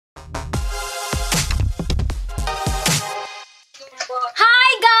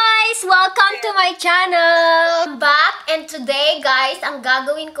guys! Welcome to my channel! I'm back, and today guys, ang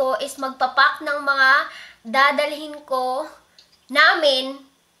gagawin ko is magpapak ng mga dadalhin ko namin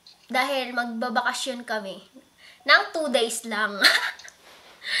dahil magbabakasyon kami ng 2 days lang.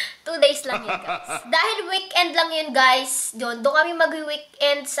 2 days lang yun guys. Dahil weekend lang yun guys, doon kami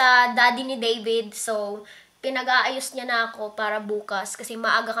mag-weekend sa daddy ni David. So, pinag-aayos niya na ako para bukas kasi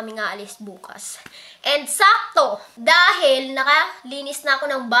maaga kami nga alis bukas. And sakto, dahil nakalinis na ako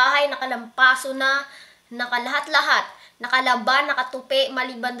ng bahay, nakalampaso na, nakalahat-lahat, nakalaba, nakatupi,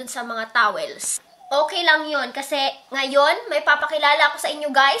 maliban dun sa mga towels. Okay lang yun kasi ngayon may papakilala ako sa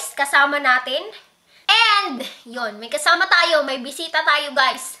inyo guys, kasama natin. And yun, may kasama tayo, may bisita tayo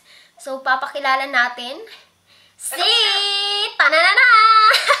guys. So papakilala natin si Tananana!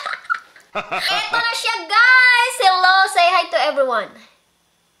 Eto na siya guys! Hello! Say hi to everyone!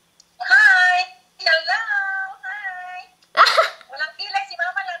 Hi! Hello! Hi! Walang kilay si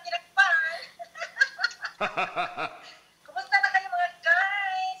Mama lang, tinagpan! Kumusta na kayo mga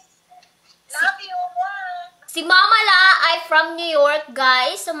guys? Love you! Si Mamala ay from New York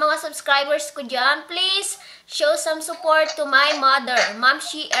guys. Sa mga subscribers ko dyan, please show some support to my mother, Ma'am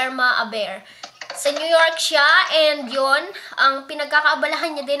SHERRYS ABARE. Sa New York siya, and yun, ang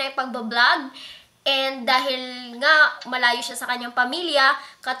pinagkakaabalahan niya din ay pagbablog. And dahil nga, malayo siya sa kanyang pamilya,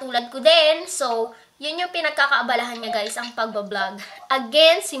 katulad ko din, so, yun yung pinagkakaabalahan niya guys, ang pagbablog.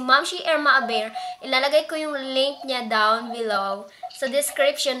 Again, si Ma'am SHERRYS ABARE, ilalagay ko yung link niya down below sa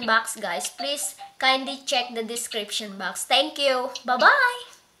description box guys. Please, kindly check the description box. Thank you!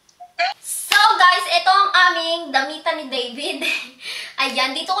 Bye-bye! So guys, ito ang aming damitan ni David.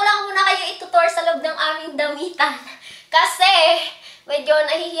 Ayan, dito ko lang muna kayo itutur sa loob ng aming damitan. Kasi, medyo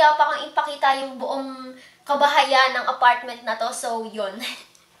nahihiya pa kong ipakita yung buong kabahayan ng apartment na to. So, yun.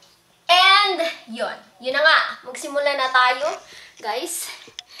 And, yun. Yun na nga. Magsimula na tayo, guys.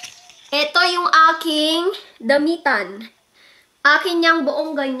 Ito yung aking damitan. Akin yung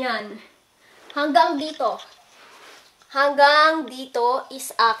buong ganyan. Hanggang dito. Hanggang dito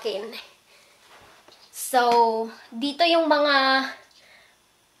is akin. So, dito yung mga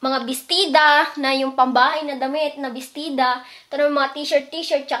bestida na yung pambahay na damit na bestida. Ito na mga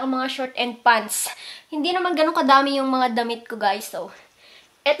t-shirt, tsaka mga short and pants. Hindi naman ganun kadami yung mga damit ko guys. So,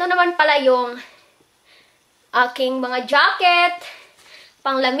 ito naman pala yung aking mga jacket,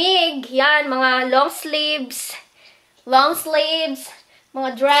 panglamig, yan, mga long sleeves, mga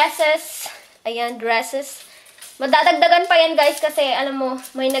dresses, ayan, dresses. Madadagdagan pa yan guys kasi alam mo,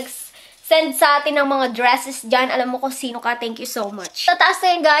 may nag-send sa atin ng mga dresses dyan. Alam mo kung sino ka. Thank you so much. Sa taas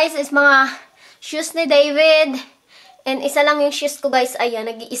na yan guys is mga shoes ni David. And isa lang yung shoes ko guys. Ayan,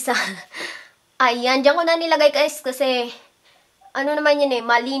 nag-iisa. Ayan, dyan ko na nilagay guys kasi ano naman yan eh,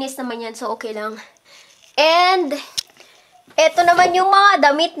 malinis naman yan. So okay lang. And eto naman yung mga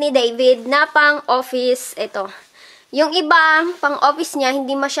damit ni David na pang office. Ito. Yung iba, pang-office niya,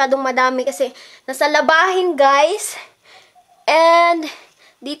 hindi masyadong madami kasi nasa labahin, guys. And,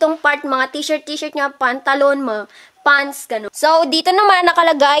 ditong part, mga t-shirt niya, pantalon, mga pants, gano'n. So, dito naman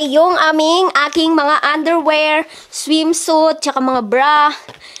nakalagay yung aking mga underwear, swimsuit, tsaka mga bra.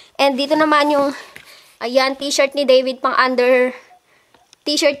 And, dito naman yung, ayan, t-shirt ni David, pang-under,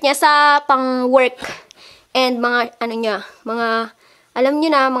 t-shirt niya sa pang-work. And, mga, ano niya, mga, alam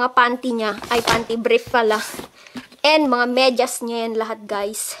niyo na, mga panty niya. Ay, panty brief pala. And mga medyas niya yan lahat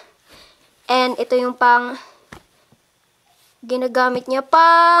guys. And ito yung pang ginagamit niya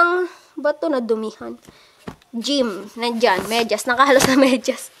pang bato na dumihan. Gym. Nandyan. Medyas. Nakahalos na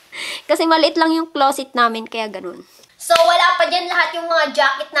medyas. Kasi maliit lang yung closet namin. Kaya ganun. So wala pa dyan lahat yung mga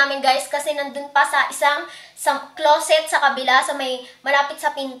jacket namin guys. Kasi nandun pa sa isang closet sa kabila. Sa may malapit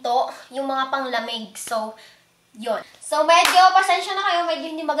sa pinto. Yung mga panglamig. So yun. So medyo pasensya na kayo. Medyo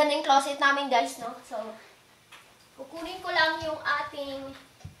hindi maganda yung closet namin guys. No? So kukunin ko lang yung ating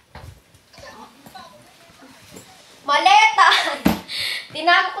maleta.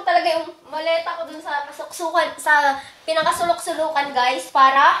 Tinago ko talaga yung maleta ko dun sa kasuksukan, sa pinakasulok-sulukan guys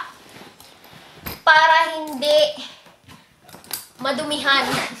para hindi madumihan.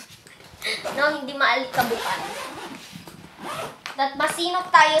 No, hindi maalikabukan. At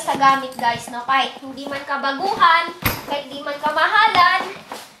masinop tayo sa gamit guys, no? Kahit hindi man kabaguhan, kahit hindi man kamahalan,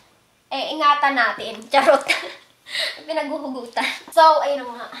 eh ingatan natin. Charot. Pinaghuhugutan. So, ayun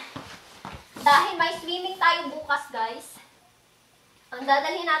nga. Dahil may swimming tayo bukas, guys. Ang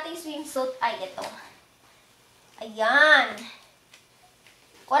dadalhin nating swimsuit ay ito. Ayan.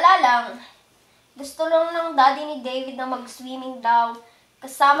 Wala lang. Gusto lang ng daddy ni David na mag-swimming daw.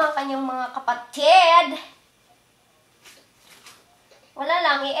 Kasama ang kanyang mga kapatid. Wala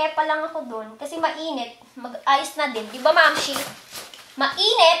lang. I-epa lang ako dun. Kasi mainit. Mag-ayos na din. Di ba, Mamshi?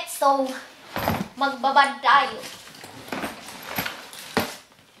 mainit. So, magbabad tayo.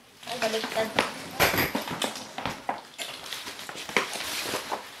 Ay, baliktad.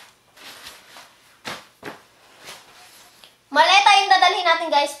 Maleta yung dadalhin natin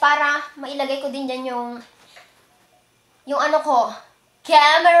guys para mailagay ko din dyan yung ano ko,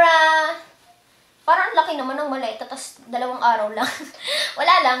 camera. Parang laki naman ng maleta, tapos 2 araw lang.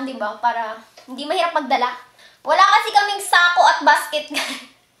 Wala lang, di ba? Para hindi mahirap magdala. Wala kasi kaming sako at basket.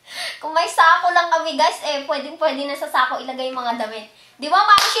 Kung may sako lang kami guys, pwedeng-pwede na sa sako ilagay yung mga damit. Di ba,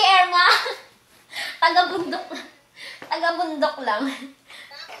 Ma'am Erma? Taga-bundok. Taga-bundok lang.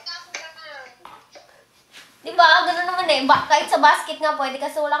 Di ba? Ganun naman eh. Kahit sa basket nga pwede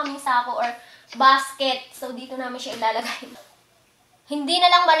kasi wala kaming sako or basket. So, dito namin siya ilalagay. Hindi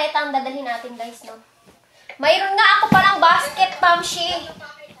na lang maleta ang dadalhin natin guys, no? Mayroon nga ako parang basket, Ma'am Shi.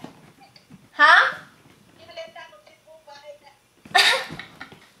 Ha?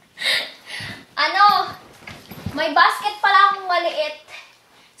 Ano? May basket pala akong maliit.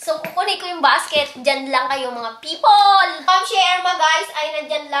 So, kukunin ko yung basket. Diyan lang kayo mga people. Ma'am Shi Erma guys, ay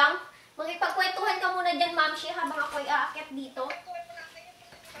nandyan lang. Makipagkwentuhan ka muna dyan, Ma'am Shi, habang ako'y aakyat dito.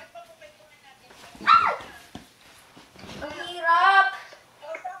 Ah! Ang hirap.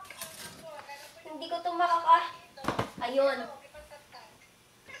 Hindi ko ito Ayun.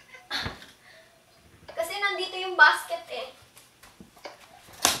 Kasi nandito yung basket eh.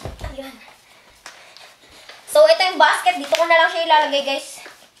 Ayan. So, ito yung basket. Dito ko na lang siya ilalagay, guys.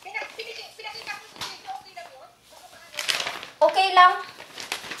 Okay lang.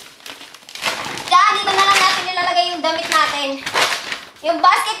 Diyan, dito na lang natin ilalagay yung damit natin. Yung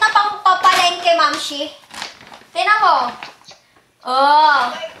basket na pang papalengke, Ma'am Shi. Tingnan mo.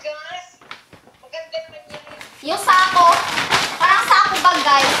 Oh. My gosh! Maganda naman yan. Yung sako. Parang sako bag,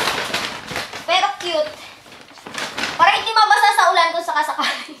 guys. Pero cute. Para hindi mabasa sa ulan kung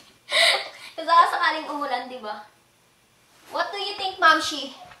sakasakali. Kung sakasakaling umulan, di ba? What do you think, Ma'am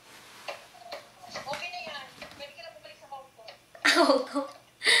Shi? Okay na yan. Pwede ka na bumalik sa home ko. Ako.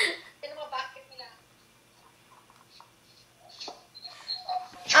 Yan ang mga basket nila.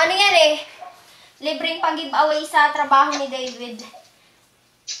 Ano yan eh? Libreng pag-giveaway sa trabaho ni David.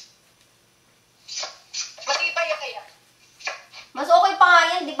 Matibay yan kaya? Mas okay pa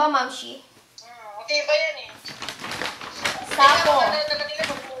nga yan, di ba, Ma'am Shi? Matibay yan eh. Sako. Nalagyan nila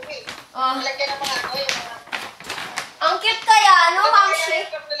mag-uwi. Oh. Nalagyan ng mga ano yung mga... Ang cute kaya, ano, Ma'am Shi?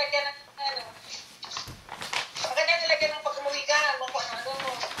 Nalagyan ng ano. Maganda nilagyan ng pag-umuwi ka. Mga ano.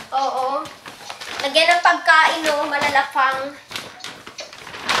 Oo. Lagyan ng pagkain, no? Malalapang.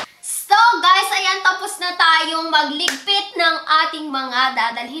 So, guys, ayan, tapos na tayong magligpit ng ating mga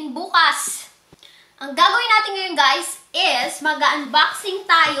dadalhin bukas. Ang gagawin natin ngayon, guys, is mag-unboxing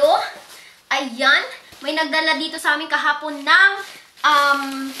tayo. Ayan, may nagdala dito sa amin kahapon ng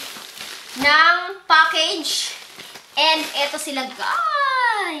package. And eto sila,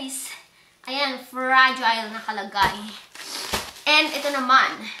 guys. Ayan, fragile nakalagay. And ito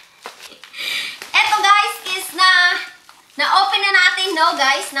naman. Eto, guys, is na-open na natin, no,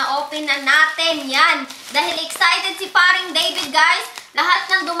 guys? Na-open na natin yan. Dahil excited si paring David, guys. Lahat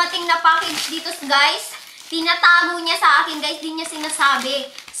ng dumating na package dito, guys, tinatago niya sa akin, guys. Di niya sinasabi.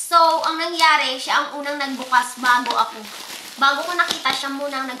 So, ang nangyari, siya ang unang nagbukas bago ako. Bago ko nakita, siya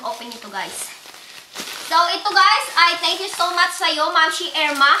munang nag-open ito, guys. So, ito, guys, ay thank you so much sa'yo, Ma'am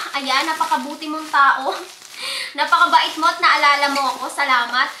Erma. Ayan, napakabuti mong tao. Napakabait mo at naalala mo ako.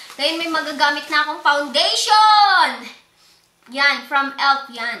 Salamat. Ngayon may magagamit na akong foundation. Yan, from ELF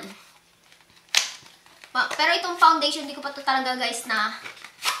yan. Pero itong foundation, di ko pa ito talaga guys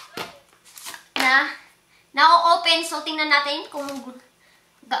na-open. So, tingnan natin kung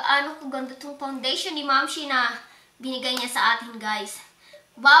gaano kaganda itong foundation ni Ma'am Shi na binigay niya sa atin guys.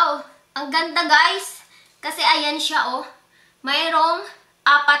 Wow! Ang ganda guys! Kasi ayan siya oh. Mayroong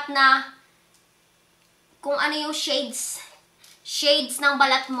 4 na kung ano yung shades. Shades ng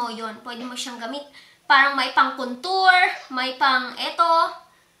balat mo yon. Pwede mo siyang gamit. Parang may pang contour, may pang eto.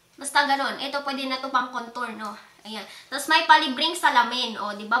 Basta ganon. Ito pwede na to pang contour, no? Ayan. Tapos may palibreng salamin.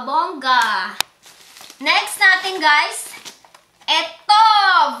 O, di ba bongga? Next natin, guys. Eto!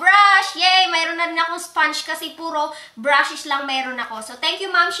 Brush! Yay! Mayroon na rin akong sponge kasi puro brushes lang meron ako. So, thank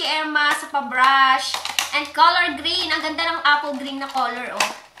you, Ma'am Erma, sa pa-brush. And color green. Ang ganda ng apple green na color, oh.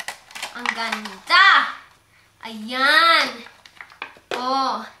 Ang ganda! Ayan!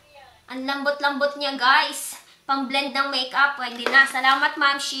 Oh. Ang lambot-lambot niya, guys. Pang-blend ng makeup, pwede na. Salamat,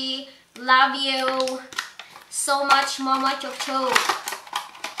 Ma'am Shi. Love you so much, Mama Xoxo.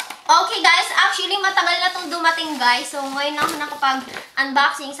 Okay, guys. Actually, matagal na itong dumating, guys. So, ngayon ako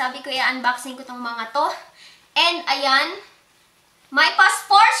nakapag-unboxing. Sabi ko, i-unboxing ko itong mga to. And, ayan. May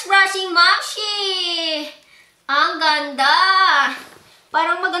pa-sports bra si Mamshi. Ang ganda.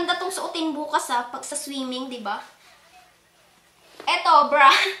 Parang maganda tong suotin bukas pag sa swimming, di ba? Eto, bra.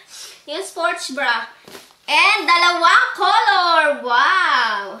 Yung sports bra. And dalawang color.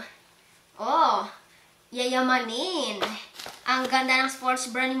 Wow. Oh, yayamanin. Ang ganda ng sports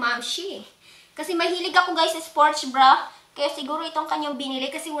bra ni Mamshi. Kasi mahilig ako guys sa sports bra. Kaya siguro itong kanyang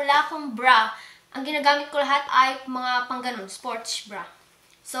binili kasi wala akong bra. Ang ginagamit ko lahat ay mga pang ganun, sports bra.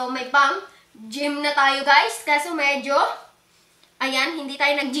 So, may pang gym na tayo guys. Kaso medyo, ayan, hindi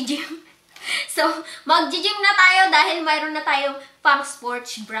tayo nag-gym. So, mag-gym na tayo dahil mayroon na tayong pang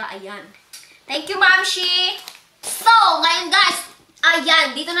sports bra. Ayan. Thank you, Mamshi. So, ngayon guys,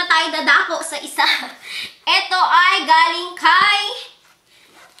 ayan, dito na tayo dadako sa isa. Ito ay galing kay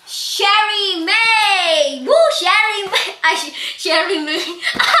Sherry May. Woo! Sherry May. Ay, Sherry May.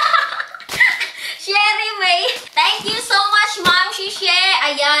 Sherry May. Thank you so much, Mamshi She.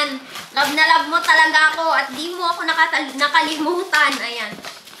 Ayan. Love na love mo talaga ako at di mo ako nakalimutan. Ayan.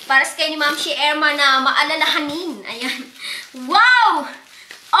 Para sa kayo ni Mamshi Irma na maalalahanin. Ayan. Wow!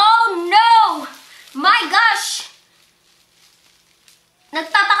 Oh no! My gosh!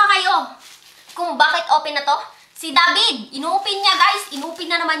 Nagtataka kayo kung bakit open na to? Si David, inopen niya guys. Inopen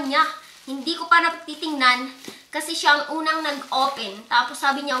na naman niya. Hindi ko pa natitingnan kasi siya ang unang nag-open. Tapos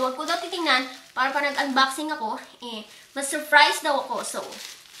sabi niya, wag ko daw titingnan para pa nag-unboxing ako. Mas-surprise daw ako. So,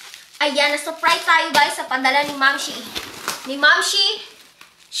 ayan, na-surprise tayo guys sa padala ni Mamshi. Ni Mamshi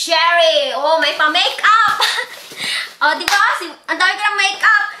Sherry. Oh, may pa-makeup. Oh, di ba? Ang dami ko ng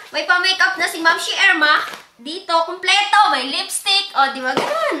makeup. May pa-makeup na si Mamshi Irma. Dito, kumpleto. May lipstick. Oh, di ba?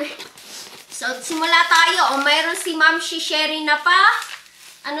 Ganun. So, simula tayo. O, mayroon si Mamshi Sherry na pa.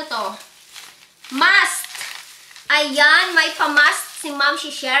 Ano to? Mask. Ayan, may pa-mask si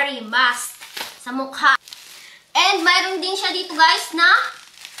Mamshi Sherry. Mask. Sa mukha. And, mayroon din siya dito, guys, na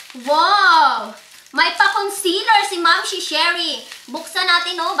wow! May pa-concealer si Mamshi Sherry. Buksan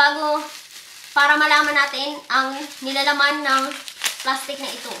natin, oh, bago para malaman natin ang nilalaman ng plastic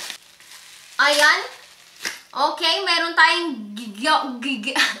na ito. Ayan. Okay, meron tayong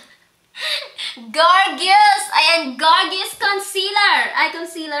Gorgeous! Ayan, Gorgeous Concealer. Ay,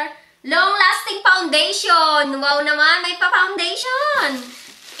 concealer. Long-lasting foundation. Wow naman, may pa-foundation.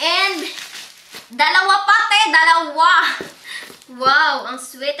 And, dalawa pati, dalawa. Wow, ang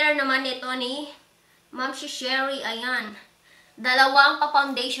sweater naman nito ni Mamshi Sherry. Ayan. Dalawa ang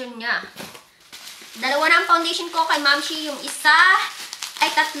pa-foundation niya. Dalawa na ang foundation ko kay Mamshi. Yung isa ay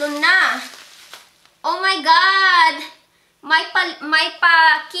 3 na. Oh my God! May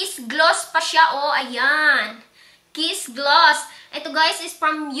pa kiss gloss pa siya. Oh, ayan. Kiss gloss. Ito guys is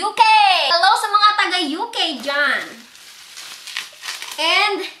from UK. Hello sa mga taga UK dyan.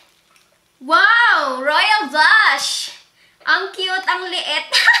 And, wow! Royal Blush. Ang cute, ang liit.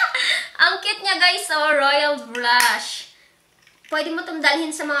 Ang cute niya guys. So, Royal Blush. Pwede mo itong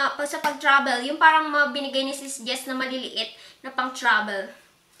dalhin sa pag-travel. Yung parang binigay ni Sis Jess na maliliit na pang-travel.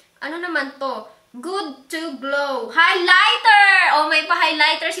 Ano naman to? Good to glow. Highlighter! Oh, may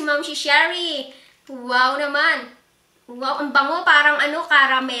pa-highlighter si Mamshi Sherry. Wow naman. Wow, ang bango. Parang ano,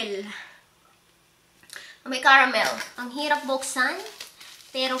 caramel. May caramel. Ang hirap buksan.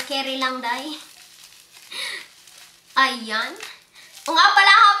 Pero carry lang, day. Ayan. O nga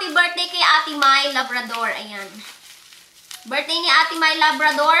pala, happy birthday kay Ate Mai Labrador. Ayan. Birthday ni Ate Mai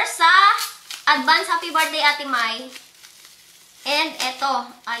Labrador sa advance happy birthday, Ate Mai. And eto,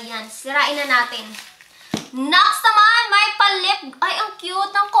 ayan, sirain na natin. Next naman, may pa-lip. Ay, ang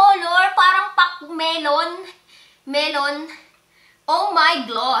cute ng color. Parang melon. Melon. Oh my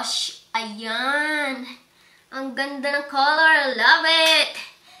gosh. Ayan. Ang ganda ng color. Love it.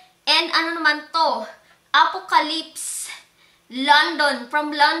 And ano naman to? Apocalypse. London. From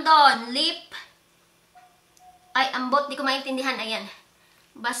London. Lip. Ay, ambot. Di ko maintindihan. Ayan.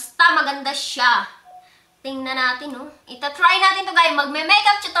 Basta maganda siya. Tingnan natin, no? Ita-try natin to guys.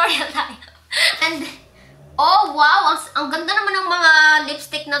 Magme-makeup tutorial tayo. And, oh, wow. Ang ganda naman ng mga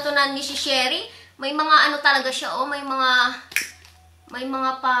lipstick na to na ni si Sherry. May mga ano talaga siya, oh. May mga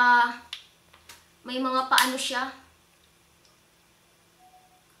pa ano siya.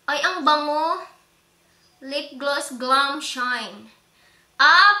 Ay, ang bango. Lip gloss glam shine.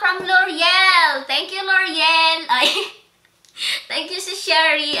 Ah, from L'Oreal. Thank you, L'Oreal. Ay, thank you si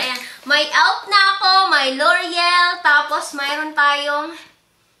Sherry. Ayan. May Elf na ako, may L'Oreal, tapos mayroon tayong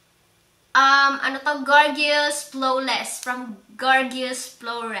ano to, Gorgeous Flawless. From Gorgeous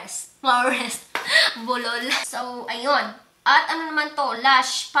Flawless. Bulol. So, ayun. At ano naman to?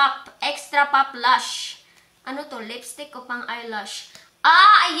 Lash Pop. Extra Pop Lash. Ano to? Lipstick o pang eyelash?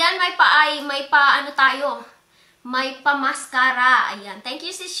 Ah, ayan. May pa ano tayo. may pamaskara. Ayan. Thank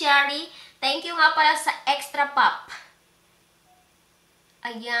you si Sherry. Thank you nga pala sa extra pop.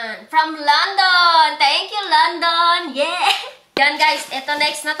 Ayan. From London. Thank you, London. Yeah. Yan guys. Ito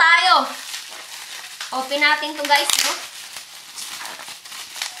next na tayo. Open natin to guys. No?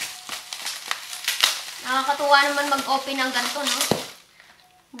 Nakakatuwa naman mag-open ng ganito, no?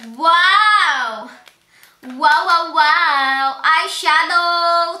 Wow! Wow, wow, wow!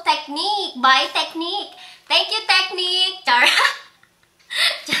 Eyeshadow technique by Technique. Thank you, Technique! Char!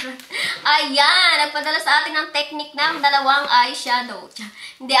 Char! Ayan! Nagpadala sa atin ng Technique ng dalawang eyeshadow. Char.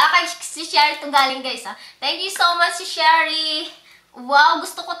 Hindi, kay si Sherry ito galing, guys. Ha? Thank you so much, si Sherry. Wow!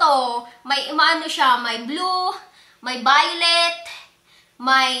 Gusto ko to. May ano siya. May blue, may violet,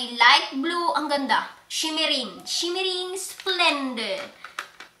 may light blue. Ang ganda. Shimmering. Shimmering splendid.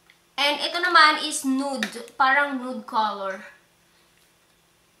 And ito naman is nude. Parang nude color.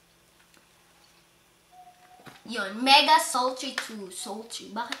 Yun. Mega sultry 2. Sultry.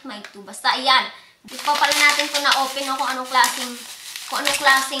 Bakit may 2? Basta, ayan. Di pa pala natin ito na-open kung anong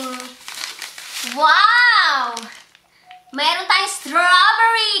klaseng... Wow! Meron tayong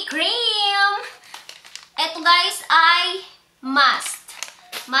strawberry cream. Ito guys ay must.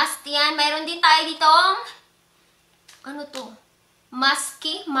 Must yan. Meron din tayo ditong ano to?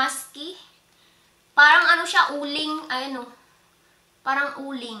 Musky. Parang ano siya, uling. Ano? Parang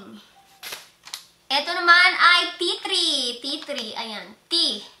uling. Ito naman ay T3. Ayan.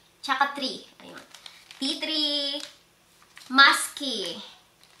 T. Tsaka 3. Ayan. T3. Musky.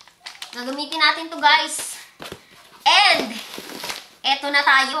 Gagamitin natin to guys. And, eto na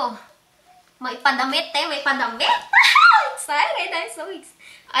tayo. May padamit May padamit. Excited. I'm so excited.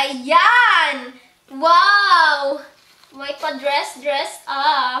 Ayan! Wow! May pa-dress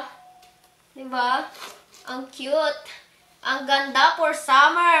up. Diba? Ang cute. Ang ganda for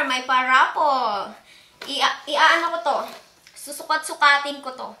summer. May parapo. Iaano ko to. Susukat-sukatin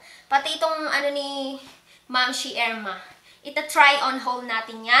ko to. Pati itong ano ni Ma'am Irma. Ita-try on haul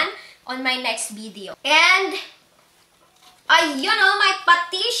natin yan on my next video. And, ayun o, may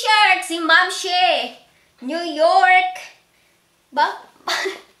pa-t-shirt si Ma'am New York. Ba?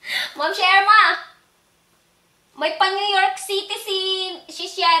 Ma'am Irma. May pa-New York City si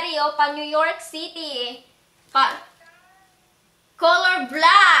Sherry, oh. Pa-New York City. Color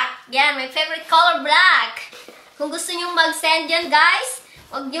black. Yan, my favorite color black. Kung gusto nyo mag-send yan, guys,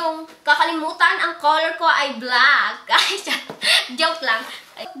 huwag nyo kakalimutan, ang color ko ay black. Guys, joke lang.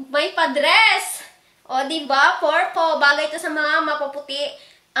 May pa-dress. O, diba? Purple. Bagay ito sa mga mapaputi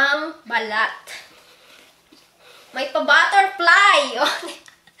ang balat. May pa-butterfly. O,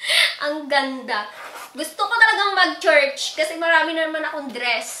 ang ganda. Gusto ko talagang mag-church kasi marami na naman akong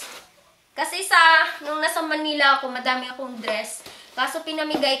dress. Kasi nung nasa Manila ako, madami akong dress. Kaso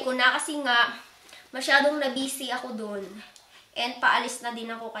pinamigay ko na kasi nga, masyadong na-busy ako doon. And paalis na din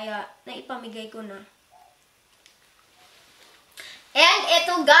ako kaya naipamigay ko na. And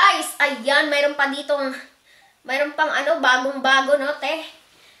eto guys, ayan, mayroon pang ano, bagong-bago, no, te?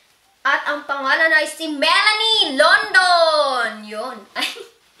 At ang pangalan ay si Melanie London. Yun.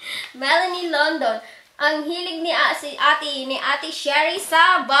 Melanie London. Ang hilig ni Ate Sherry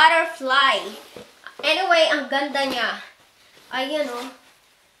sa butterfly. Anyway, ang ganda niya. Ayan o.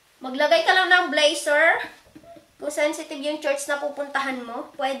 Maglagay ka lang ng blazer. Kung sensitive yung church na pupuntahan mo,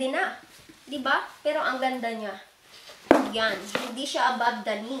 pwede na. Diba? Pero ang ganda niya. Yan. Hindi siya above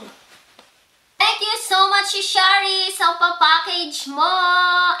the knee. Thank you so much, Sherry, sa papackage mo.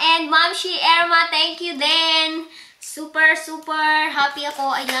 And Ma'am Irma, thank you din. Super happy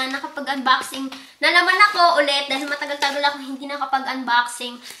ako. Ayan, nakapag-unboxing na naman ako ulit dahil matagal-tagal ako hindi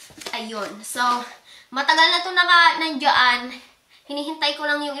nakapag-unboxing. Ayun. So, matagal na ito nandiyan. Hinihintay ko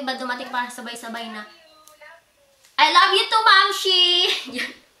lang yung iba dumating para sabay-sabay na. I love you too, Ma'am Shi.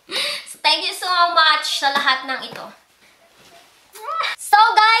 So, thank you so much sa lahat ng ito. So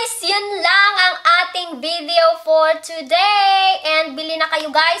guys, yun lang ang ating video for today. And bili na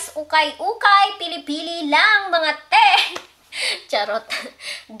kayo guys, ukay-ukay, pili-pili lang mga te. Charot.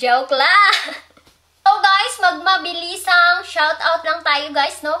 Joke lang. So guys, magmabilisang shoutout lang tayo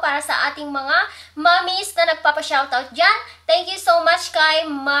guys, no? Para sa ating mga mommies na nagpapa-shoutout dyan. Thank you so much kay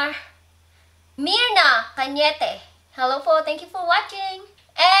Mirna Cañete. Hello po, thank you for watching.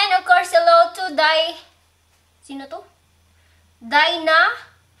 And of course, hello to Sino to? Dina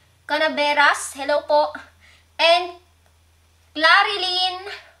Canaveras, hello po. And Clarilyn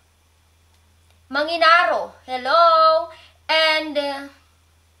Manginaro, hello. And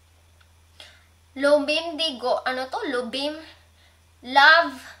Lubimdigo, ano to?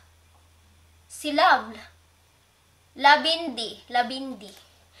 Love. Labindi.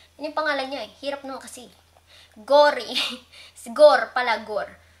 Yun yung pangalan niya eh. Hirap naman kasi. Gori. Si Gor pala, Gor.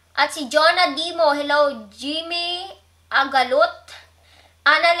 At si Jonah Dimo, hello. Jimmy Agalot,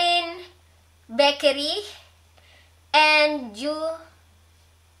 Annalyn Beckery, and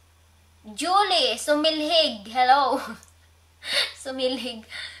Julie Sumilhig, hello. Sumilhig.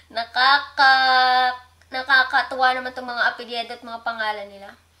 Nakakatuwa naman itong mga apelyido at mga pangalan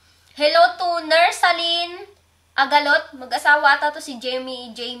nila. Hello to Nersaline Agalot. Mag-asawa ata to si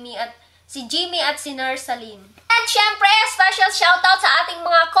Jimmy at si Nersaline. And syempre, special shoutout sa ating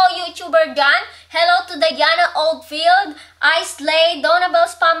mga co-YouTuber dyan. Hello to Diana Oldfield, Islay, Donabel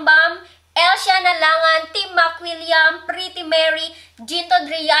Spambam, Elsia Nalangan, Tim McWilliam, Pretty Mary, Jintod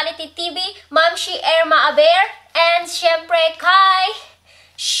Reality TV, Ma'am Irma Abare, and syempre kay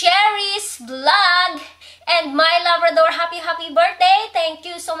Sherry's Vlog and my Labrador. Happy birthday! Thank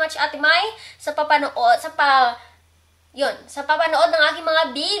you so much, Ate Mai, sa papanood, sa papanood ng aking mga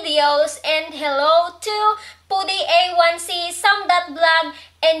videos. And hello to Pudi A1C, Sam.Vlog,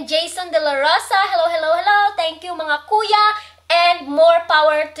 and Jason De La Rosa. Hello. Thank you mga kuya, and more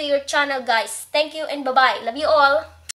power to your channel, guys. Thank you and bye-bye. Love you all.